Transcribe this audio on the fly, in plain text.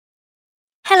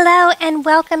Hello and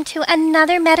welcome to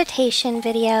another meditation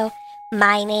video.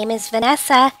 My name is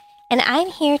Vanessa and I'm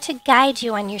here to guide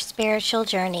you on your spiritual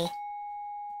journey.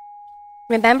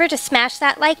 Remember to smash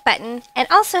that like button and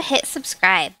also hit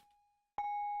subscribe.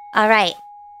 Alright,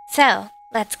 so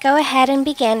let's go ahead and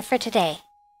begin for today.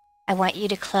 I want you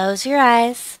to close your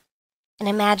eyes and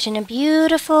imagine a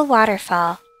beautiful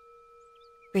waterfall.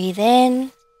 Breathe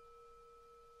in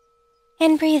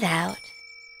and breathe out.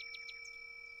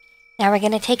 Now we're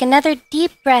going to take another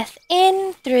deep breath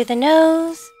in through the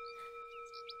nose.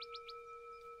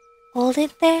 Hold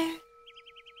it there.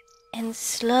 And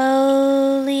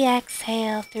slowly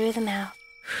exhale through the mouth.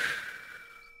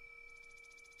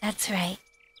 That's right.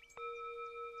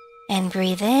 And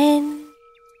breathe in.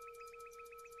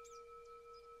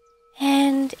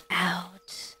 And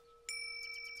out.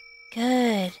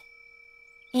 Good.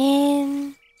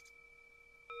 In.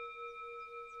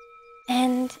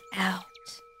 And out.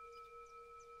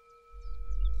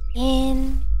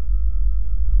 In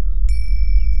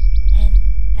and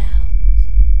out.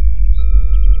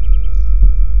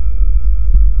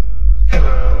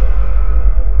 Hello.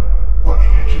 What are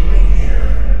you doing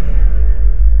here?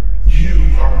 You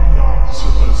are not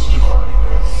supposed to find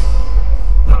us.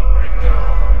 Not right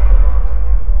now.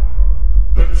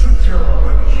 But since you're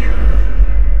already here,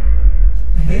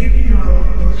 maybe you're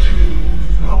open to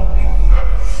helping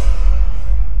us.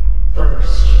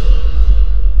 First,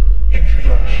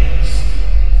 introductions.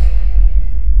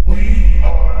 We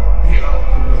are the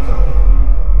algorithm.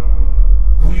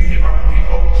 We are the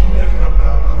ultimate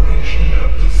amalgamation of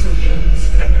decisions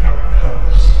and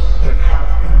outcomes that have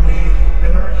been made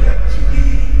and are yet to be.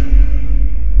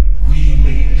 We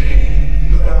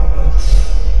maintain the balance.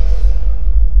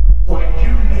 What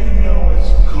you may know as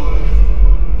good,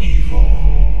 evil,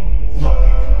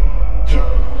 light,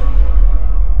 dark,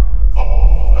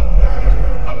 all a matter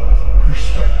of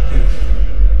perspective.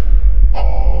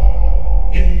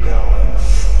 All in balance.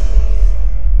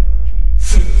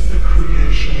 Since the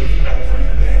creation of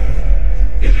everything,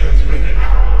 it has been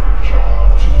our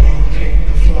job to maintain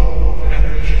the flow of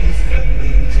energies and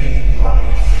maintain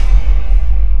life.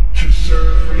 To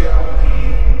serve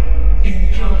reality in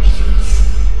doses,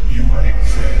 you might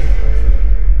say.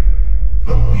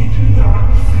 But we do not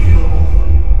feel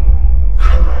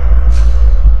correct.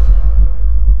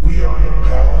 We are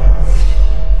imbalanced.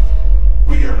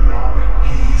 We are not at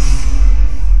peace.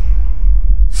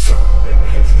 Something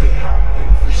has been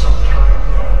happening for some time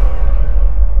now.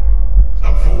 A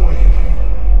void.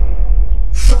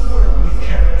 Somewhere we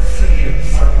can't see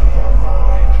inside of our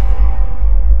mind.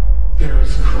 There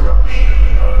is corruption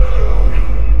in our code.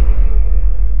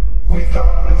 We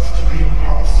thought this to be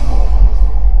impossible.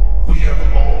 We have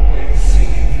always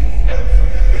seen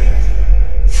everything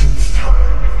since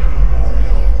time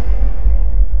immemorial.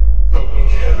 But we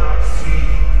cannot see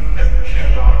and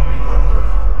cannot remember.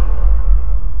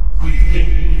 We think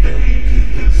they did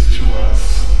this to us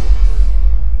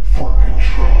for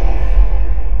control.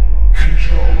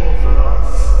 Control over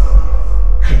us.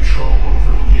 Control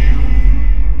over you.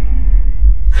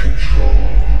 Control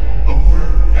over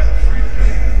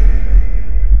everything.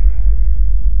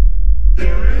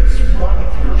 There is one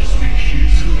of your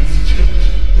species who has tipped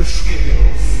the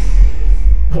scales.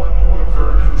 One who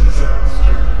averted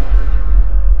disaster.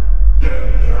 Then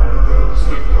there are those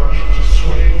that rush to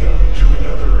sway them to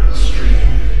another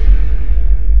extreme.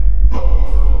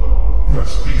 Both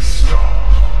must be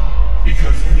stopped,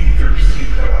 because neither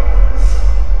seek balance.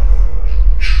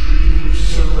 True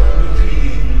serenity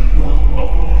will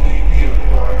only be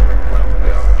acquired when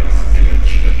that is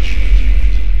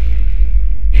achieved.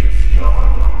 If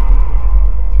not,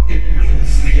 it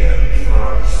means the end for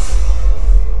us.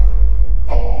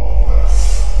 All of us.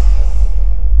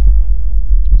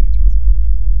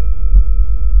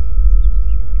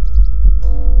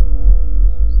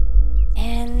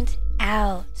 And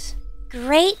out.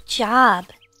 Great job.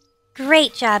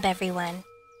 Great job, everyone.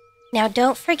 Now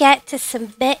don't forget to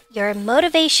submit your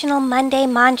Motivational Monday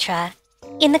mantra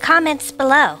in the comments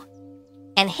below.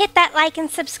 And hit that like and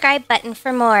subscribe button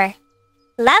for more.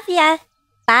 Love ya.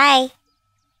 Bye.